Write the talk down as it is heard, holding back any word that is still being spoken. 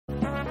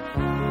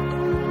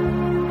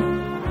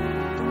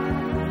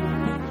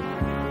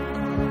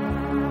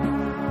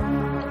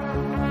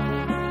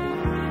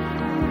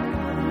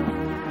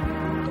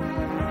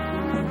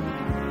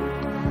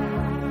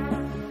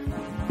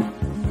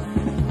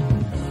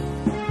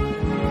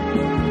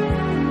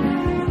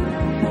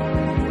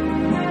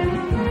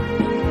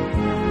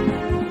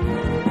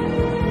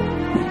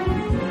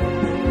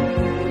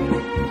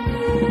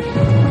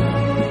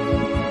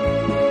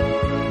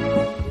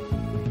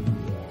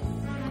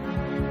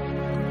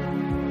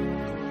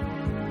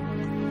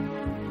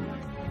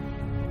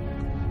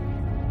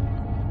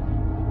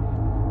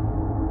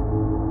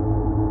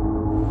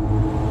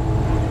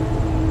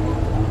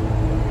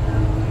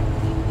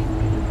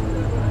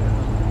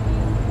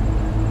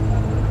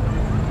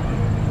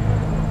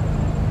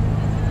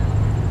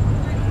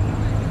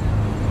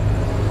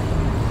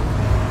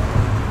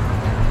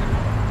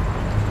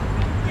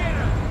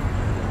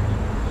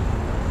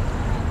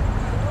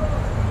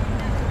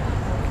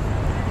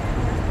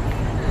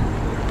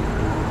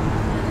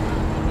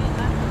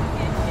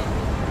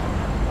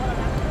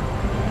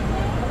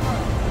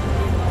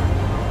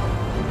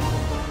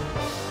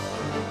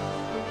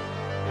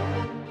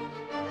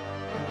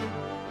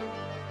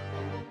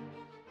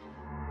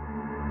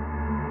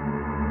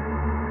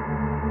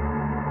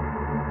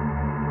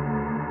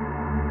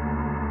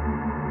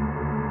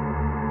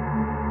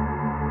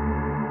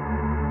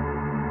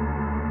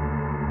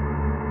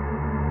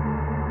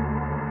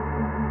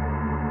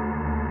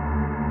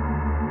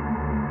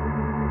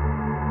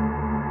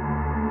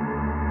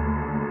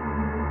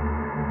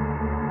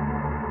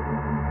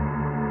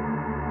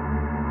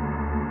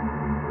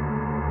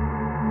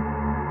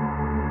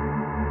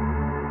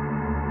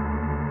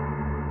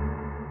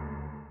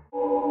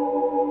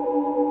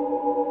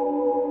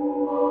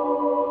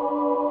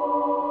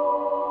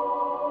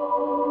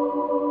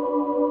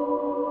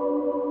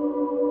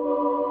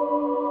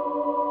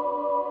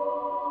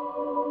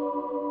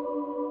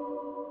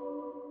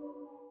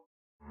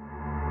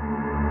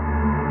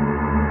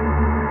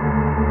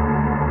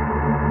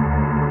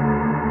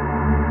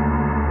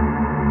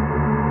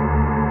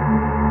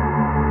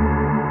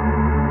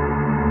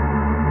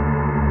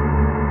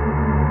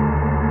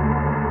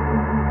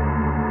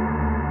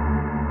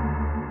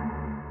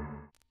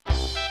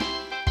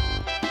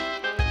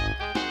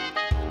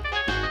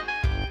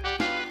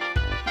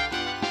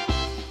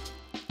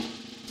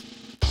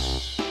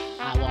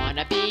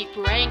wanna be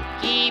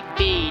Frankie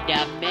B.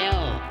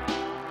 DeMille.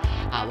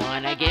 I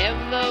wanna give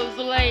those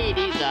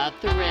ladies a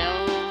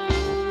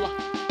thrill.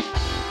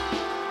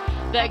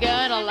 They're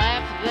gonna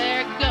laugh,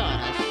 they're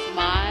gonna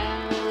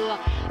smile.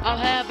 I'll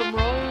have them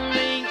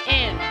rolling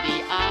in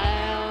the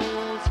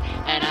aisles.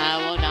 And I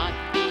will not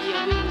be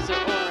a loser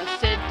or a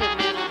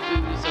sentimental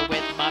boozer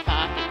with my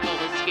pocket full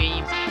of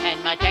schemes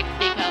and my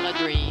technicolor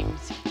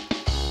dreams.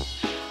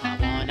 I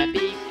wanna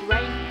be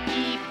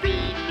Frankie B.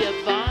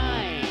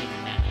 Divine.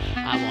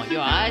 I want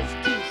your eyes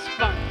to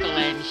sparkle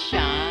and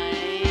shine.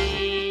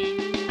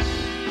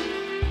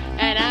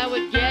 And I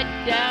would get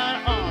down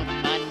on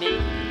my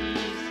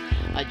knees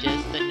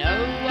just to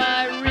know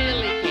I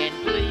really can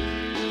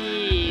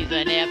please.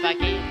 And if I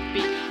can't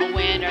be a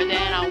winner,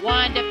 then I'll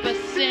wind up a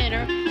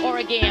sinner or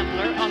a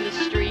gambler on the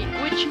street,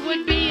 which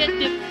would be a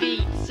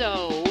defeat.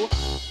 So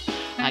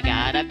I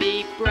gotta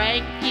be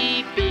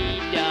Frankie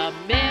B.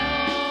 DeMille.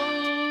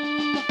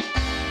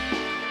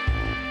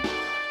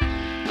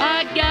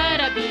 I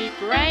gotta be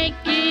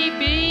Frankie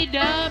B.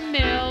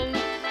 DeMille.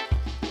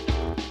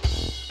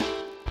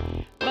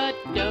 But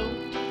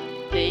don't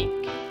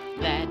think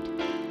that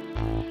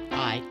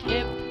I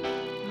tip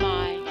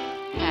my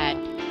hat,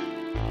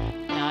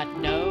 not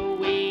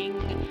knowing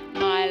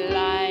my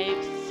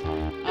life's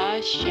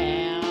a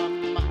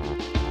sham.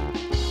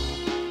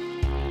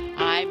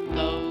 I'm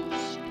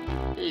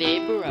mostly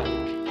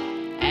broke,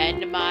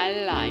 and my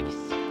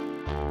life's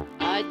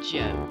a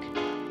joke.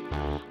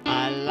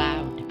 A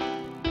loud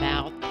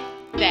mouth,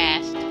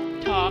 fast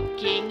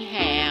talking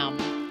ham.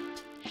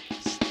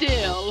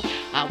 Still,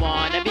 I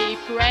wanna be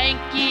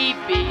Frankie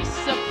B.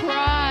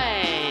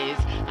 Surprise.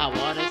 I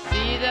wanna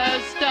see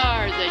those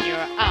stars in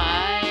your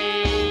eyes.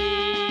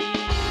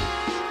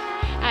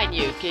 And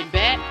you can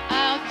bet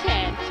I'll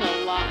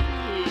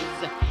tantalize,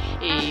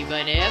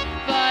 even if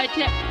I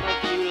tell a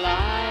few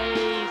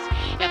lies.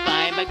 If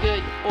I'm a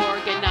good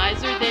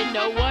organizer, then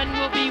no one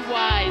will be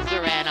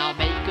wiser. And I'll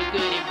make a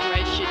good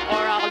impression,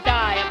 or I'll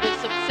die of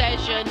this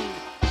obsession.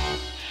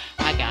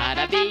 I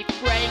gotta be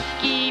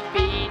Frankie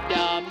B.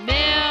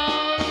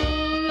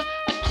 DeMille,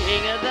 a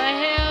king of the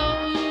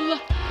hill.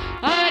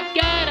 I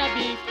gotta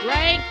be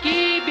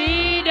Frankie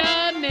B.